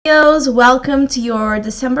Leos, welcome to your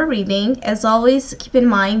December reading. As always, keep in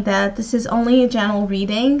mind that this is only a general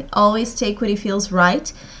reading. Always take what it feels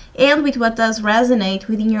right and with what does resonate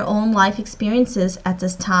within your own life experiences at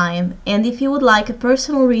this time. And if you would like a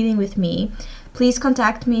personal reading with me, please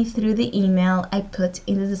contact me through the email I put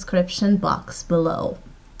in the description box below.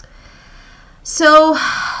 So,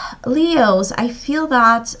 Leos, I feel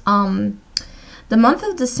that the month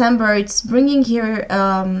of December, it's bringing here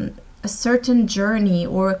a certain journey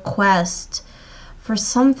or a quest for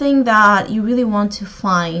something that you really want to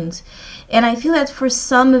find. And I feel that for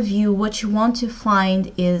some of you, what you want to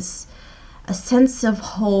find is a sense of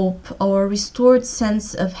hope or a restored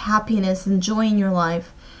sense of happiness and joy in your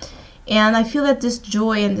life. And I feel that this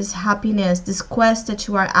joy and this happiness, this quest that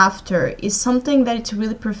you are after, is something that it's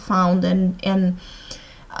really profound and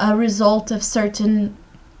a result of a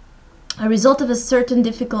certain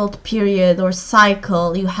difficult period or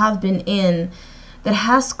cycle you have been in that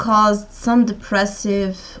has caused some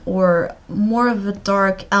depressive or more of a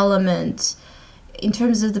dark element in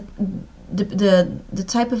terms of the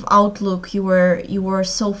type of outlook you were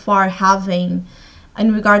so far having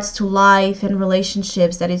in regards to life and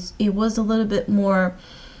relationships, that it was a little bit more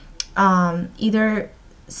either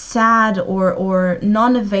sad or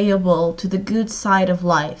non-available to the good side of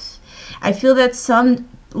life. I feel that some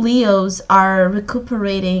Leos are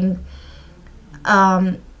recuperating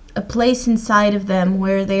a place inside of them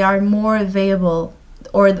where they are more available,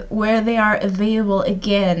 or where they are available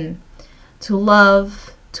again to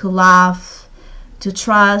love, to laugh, to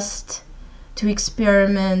trust, to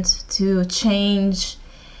experiment, to change.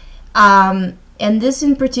 And this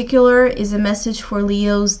in particular is a message for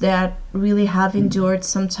Leos that really have endured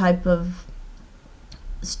some type of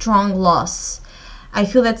strong loss. I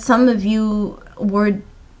feel that some of you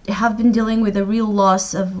have been dealing with a real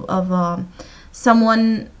loss of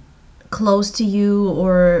someone close to you,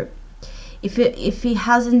 or if it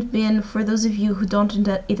hasn't been, for those of you who don't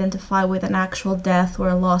identify with an actual death or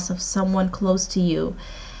a loss of someone close to you,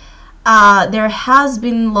 there has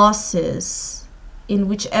been losses in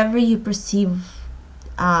whichever you perceive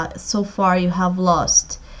so far you have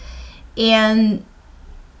lost. And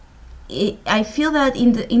I feel that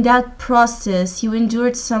in that process you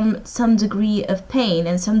endured some degree of pain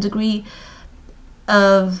and some degree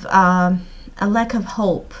of a lack of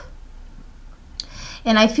hope.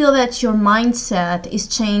 And I feel that your mindset is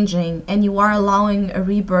changing and you are allowing a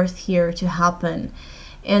rebirth here to happen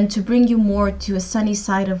and to bring you more to a sunny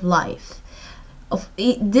side of life.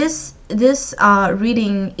 This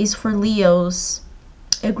reading is for Leos,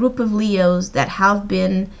 a group of Leos that have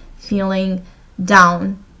been feeling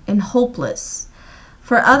down and hopeless.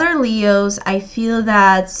 For other Leos, I feel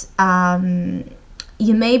that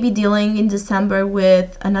you may be dealing in December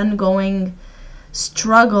with an ongoing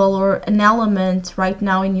struggle or an element right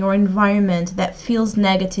now in your environment that feels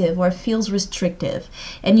negative or feels restrictive,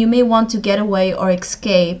 and you may want to get away or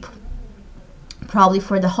escape, probably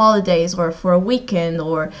for the holidays or for a weekend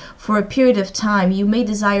or for a period of time. You may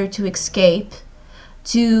desire to escape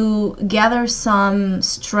to gather some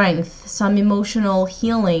strength, some emotional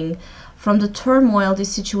healing from the turmoil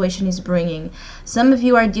this situation is bringing. Some of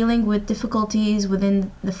you are dealing with difficulties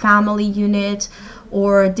within the family unit,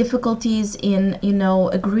 or difficulties in,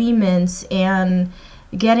 agreements and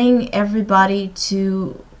getting everybody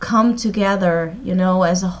to come together,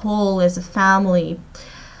 as a whole, as a family.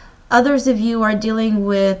 Others of you are dealing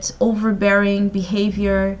with overbearing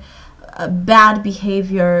behavior, bad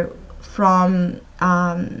behavior from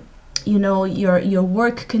your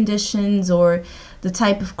work conditions, or the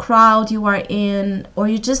type of crowd you are in, or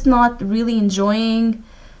you're just not really enjoying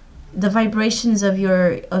the vibrations of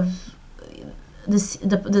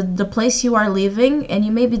the place you are living, and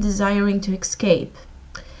you may be desiring to escape.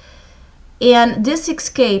 And this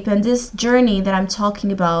escape and this journey that I'm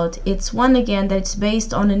talking about, it's one again that it's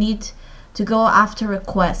based on a need to go after a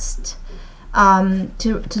quest,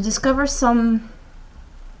 to discover some,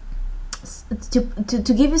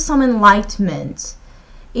 to give you some enlightenment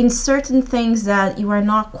in certain things that you are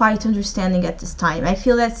not quite understanding at this time. I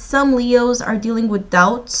feel that some Leos are dealing with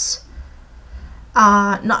doubts,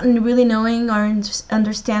 not really knowing or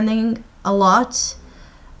understanding a lot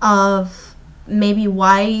of maybe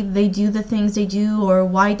why they do the things they do, or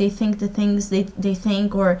why they think the things they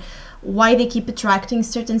think, or why they keep attracting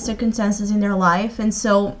certain circumstances in their life. And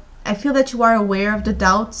so I feel that you are aware of the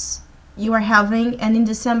doubts you are having, and in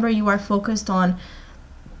December you are focused on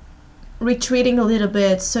retreating a little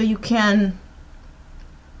bit so you can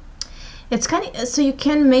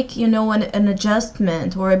make an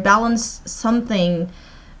adjustment or a balance, something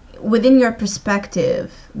within your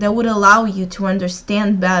perspective that would allow you to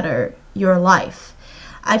understand better your life.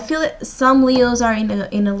 I feel that some Leos are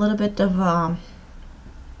in a little bit of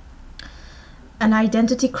an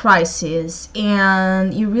identity crisis,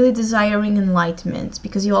 and you're really desiring enlightenment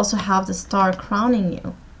because you also have the star crowning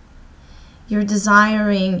you. You're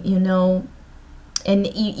desiring, you know, and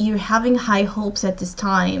you're having high hopes at this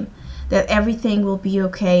time that everything will be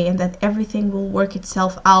okay and that everything will work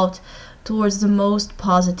itself out towards the most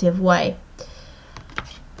positive way.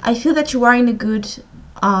 I feel that you are in a good,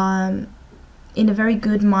 in a very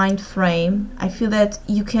good mind frame. I feel that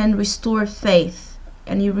you can restore faith,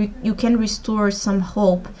 and you can restore some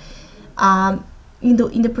hope in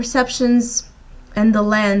the perceptions and the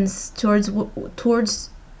lens towards which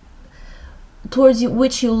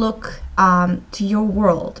you look to your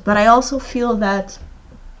world. But I also feel that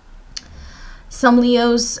some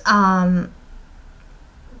Leos are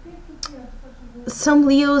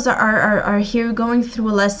here going through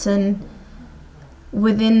a lesson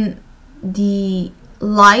within the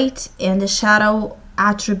light and the shadow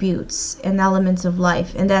attributes and elements of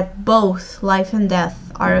life, and that both life and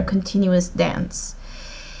death are a continuous dance.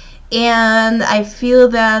 And I feel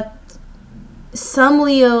that some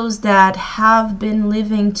Leos that have been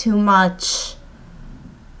living too much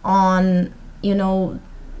on, you know,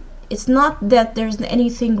 it's not that there's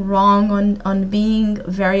anything wrong on being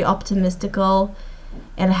very optimistical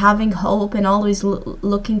and having hope and always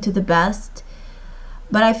looking to the best.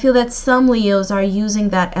 But I feel that some Leos are using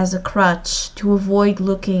that as a crutch to avoid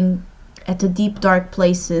looking at the deep, dark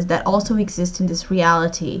places that also exist in this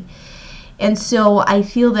reality. And so I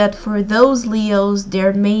feel that for those Leos,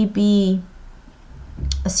 there may be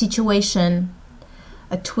a situation,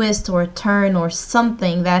 a twist or a turn or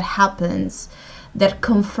something that happens that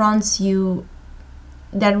confronts you,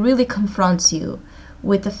 that really confronts you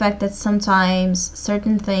with the fact that sometimes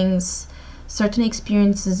certain things, certain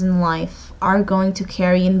experiences in life are going to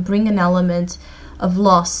carry and bring an element of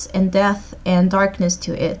loss and death and darkness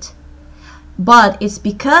to it. But it's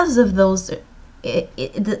because of those,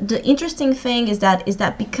 the interesting thing is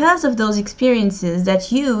that because of those experiences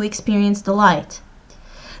that you experience the light,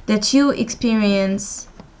 that you experience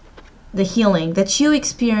the healing, that you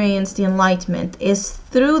experience the enlightenment, is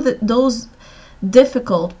through those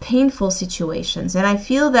difficult, painful situations. And I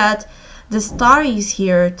feel that the star is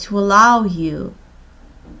here to allow you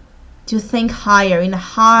to think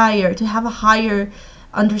higher, to have a higher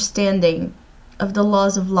understanding of the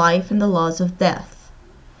laws of life and the laws of death.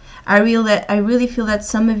 I really feel that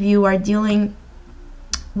some of you are dealing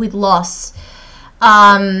with loss.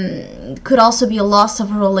 Could also be a loss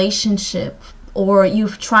of a relationship, or you're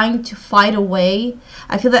trying to fight away.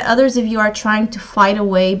 I feel that others of you are trying to fight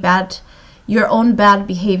away your own bad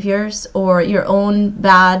behaviors or your own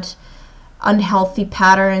bad unhealthy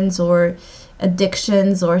patterns or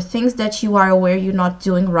addictions or things that you are aware you're not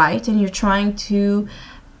doing right, and you're trying to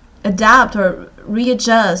adapt or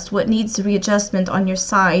readjust what needs readjustment on your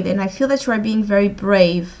side. And I feel that you are being very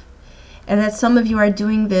brave, and that some of you are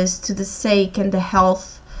doing this to the sake and the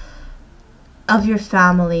health of your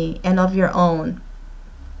family and of your own.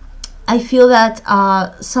 I feel that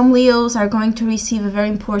some Leos are going to receive a very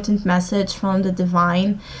important message from the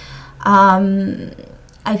divine.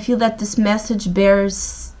 I feel that this message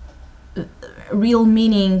bears real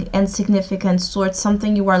meaning and significance towards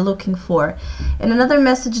something you are looking for. And another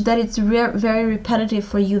message that it's very repetitive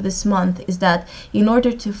for you this month is that in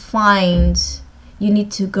order to find, you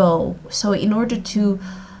need to go. So in order to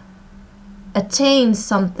attain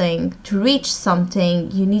something, to reach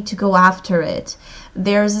something, you need to go after it.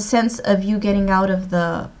 There's a sense of you getting out of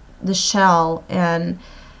the shell and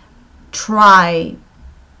try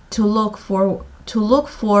to look for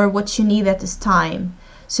what you need at this time,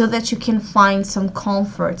 so that you can find some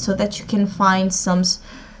comfort, so that you can find some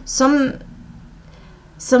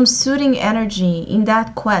soothing energy in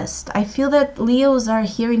that quest. I feel that Leos are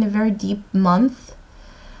here in a very deep month.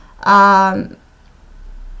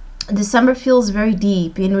 December feels very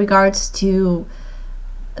deep in regards to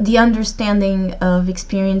the understanding of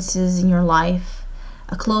experiences in your life,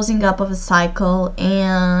 a closing up of a cycle,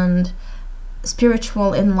 and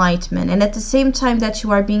spiritual enlightenment. And at the same time that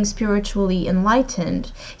you are being spiritually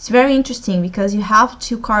enlightened, it's very interesting because you have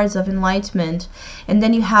two cards of enlightenment, and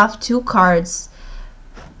then you have two cards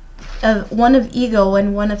of one of ego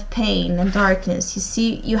and one of pain and darkness. You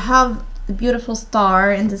see, you have the beautiful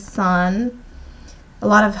star and the sun, a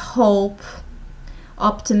lot of hope,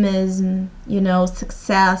 optimism,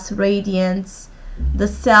 success, radiance, the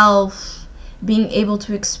self, being able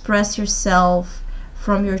to express yourself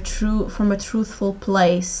from a truthful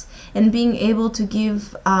place, and being able to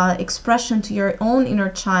give expression to your own inner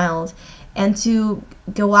child, and to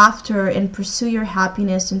go after and pursue your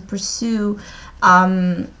happiness and pursue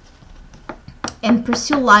and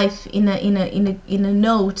pursue life in a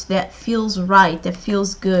note that feels right, that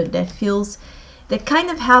feels good, that kind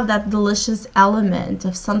of have that delicious element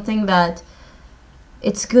of something that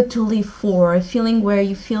it's good to live for, a feeling where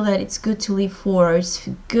you feel that it's good to live for, it's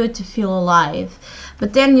good to feel alive.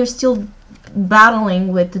 But then you're still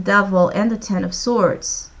battling with the devil and the Ten of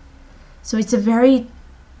Swords. So it's a very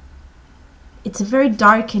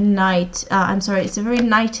dark and night, it's a very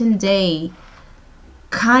night and day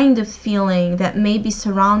kind of feeling that may be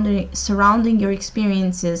surrounding your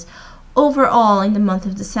experiences overall in the month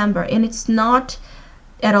of December. And it's not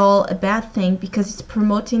at all a bad thing, because it's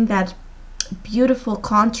promoting that beautiful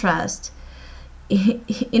contrast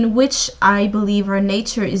in which I believe our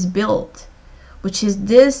nature is built, which is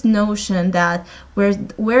this notion that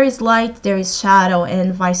where is light, there is shadow,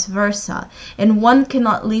 and vice versa, and one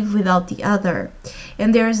cannot live without the other.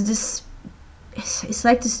 And there's this, it's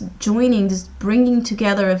like this joining, this bringing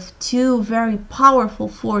together of two very powerful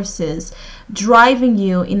forces driving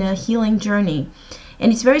you in a healing journey,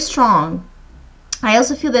 and it's very strong. I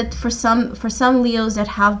also feel that for some Leos that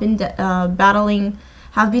have been battling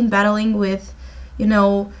with, you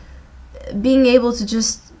know, being able to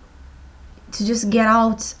just get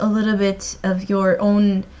out a little bit of your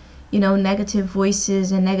own, you know, negative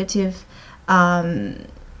voices and negative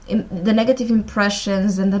the negative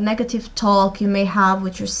impressions and the negative talk you may have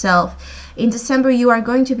with yourself. In December, you are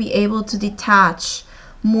going to be able to detach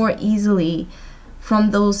more easily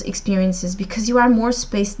from those experiences, because you are more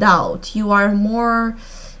spaced out. You are more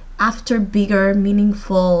after bigger,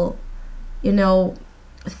 meaningful, you know,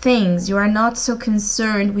 things. You are not so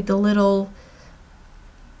concerned with the little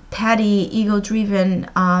petty, ego-driven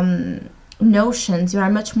notions. You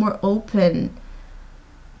are much more open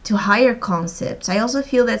to higher concepts. I also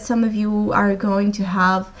feel that some of you are going to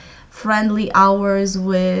have friendly hours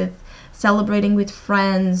with celebrating with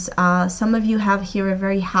friends. Some of you have here a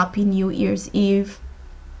very happy New Year's Eve.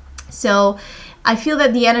 So I feel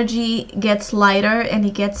that the energy gets lighter and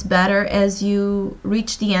it gets better as you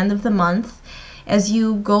reach the end of the month, as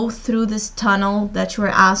you go through this tunnel that you are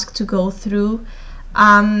asked to go through.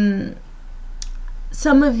 Some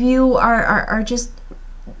of you are just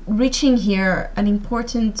reaching here an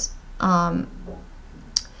important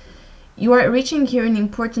you are reaching here an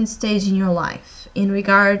important stage in your life in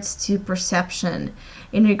regards to perception,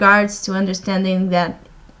 in regards to understanding that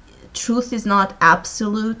truth is not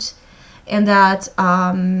absolute, and that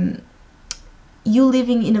you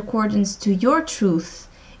living in accordance to your truth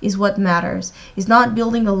is what matters. It's not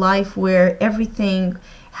building a life where everything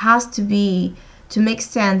has to be, to make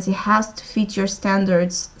sense, it has to fit your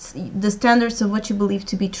standards, the standards of what you believe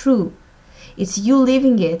to be true. It's you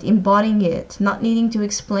living it, embodying it, not needing to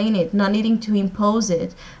explain it, not needing to impose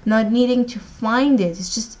it, not needing to find it.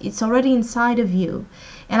 It's just, it's already inside of you.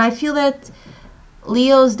 And I feel that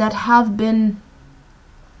Leos that have been,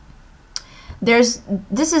 this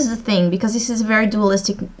is the thing, because this is a very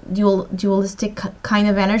dualistic kind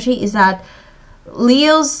of energy, is that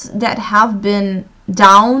Leos that have been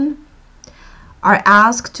down are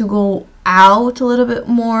asked to go out a little bit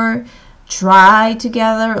more, try to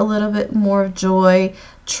gather a little bit more joy,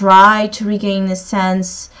 try to regain a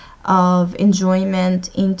sense of enjoyment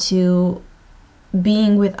into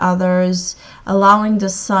being with others, allowing the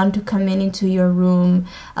sun to come into your room,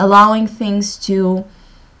 allowing things to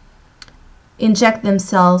inject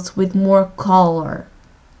themselves with more color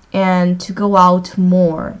and to go out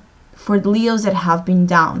more. For the Leos that have been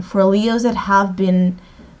down, for Leos that have been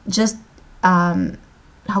just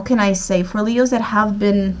how can I say, for Leos that have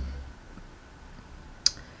been,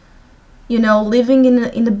 you know, living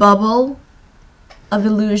in the bubble of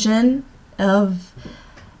illusion, of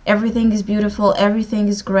everything is beautiful, everything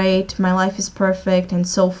is great, my life is perfect, and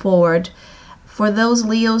so forward. For those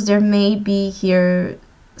Leos, there may be here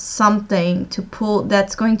something to pull,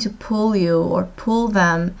 that's going to pull you or pull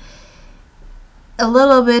them a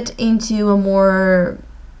little bit into a more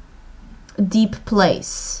deep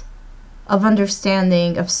place of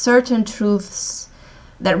understanding of certain truths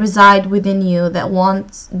that reside within you, that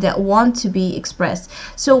want to be expressed.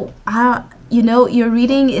 So you know, your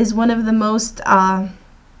reading is one of the most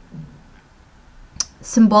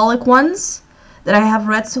symbolic ones that I have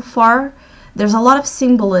read so far. There's a lot of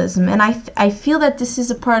symbolism, and I feel that this is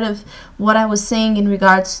a part of what I was saying in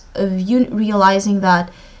regards of you realizing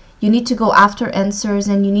that you need to go after answers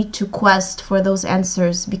and you need to quest for those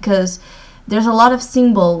answers, because there's a lot of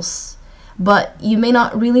symbols, but you may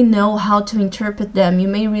not really know how to interpret them. You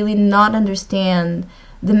may really not understand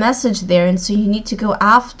the message there, and so you need to go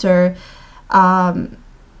after,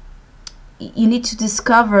 you need to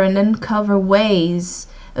discover and uncover ways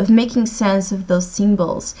of making sense of those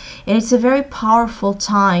symbols. And it's a very powerful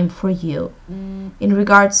time for you in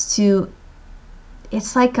regards to,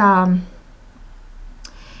 it's like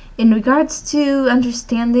in regards to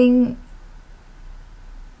understanding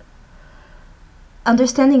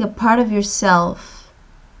a part of yourself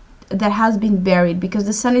that has been buried, because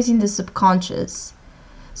the sun is in the subconscious.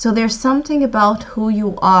 So there's something about who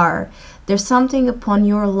you are, there's something upon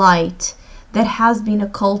your light that has been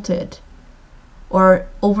occulted or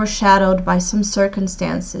overshadowed by some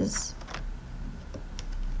circumstances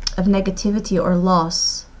of negativity or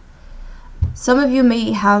loss. Some of you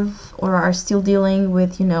may have or are still dealing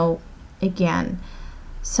with, you know, again,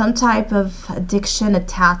 some type of addiction,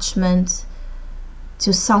 attachment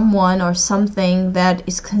to someone or something that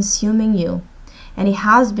is consuming you. And it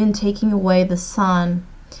has been taking away the sun,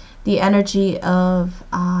 the energy of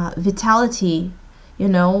vitality, you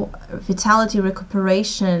know, vitality,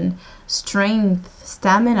 recuperation, strength,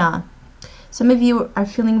 stamina. Some of you are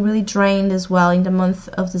feeling really drained as well in the month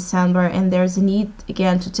of December, and there's a need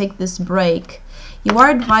again to take this break. You are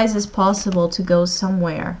advised as possible to go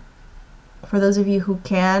somewhere. For those of you who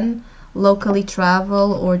can locally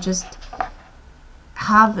travel or just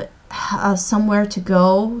have somewhere to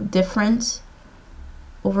go different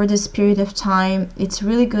over this period of time, it's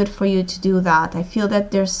really good for you to do that. I feel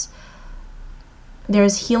that there's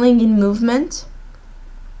healing in movement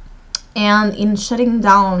and in shutting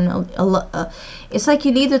down it's like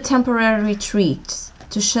you need a temporary retreat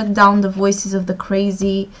to shut down the voices of the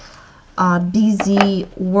crazy busy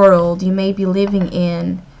world you may be living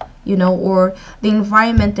in, you know, or the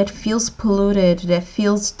environment that feels polluted, that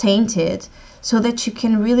feels tainted, so that you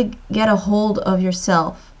can really get a hold of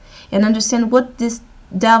yourself and understand what this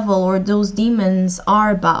devil or those demons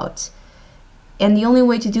are about. And the only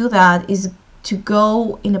way to do that is to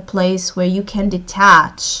go in a place where you can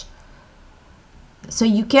detach, so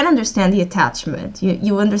you can understand the attachment.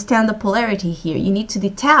 You understand the polarity here. You need to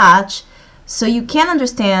detach so you can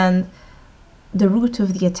understand the root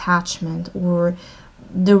of the attachment, or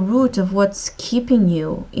the root of what's keeping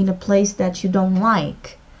you in a place that you don't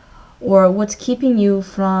like, or what's keeping you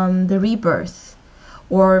from the rebirth,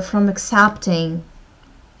 or from accepting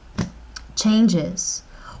changes,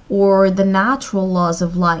 or the natural laws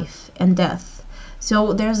of life and death.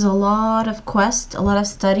 So there's a lot of quest, a lot of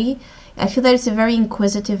study. I feel that it's a very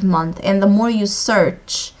inquisitive month, and the more you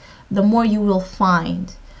search, the more you will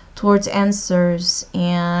find towards answers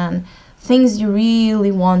and things you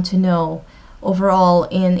really want to know overall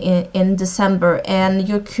in December. And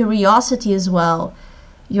your curiosity as well,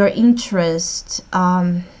 your interest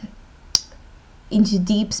into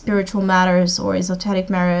deep spiritual matters or esoteric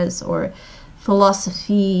matters or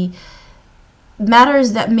philosophy,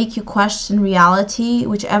 matters that make you question reality,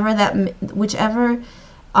 whichever that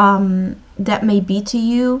may be to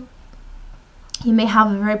you. You may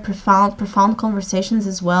have very profound conversations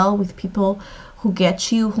as well with people who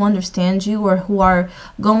get you, who understand you, or who are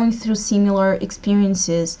going through similar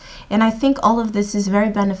experiences. And I think all of this is very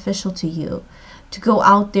beneficial to you, to go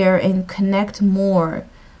out there and connect more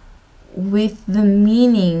with the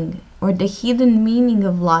meaning or the hidden meaning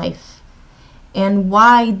of life, and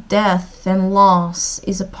why death and loss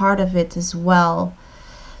is a part of it as well.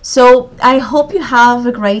 So I hope you have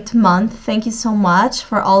a great month. Thank you so much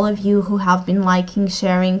for all of you who have been liking,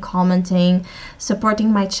 sharing, commenting,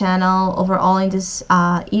 supporting my channel overall in this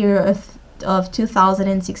year of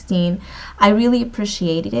 2016. I really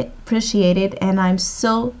appreciate it, and I'm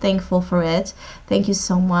so thankful for it. Thank you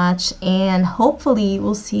so much, and hopefully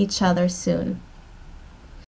we'll see each other soon.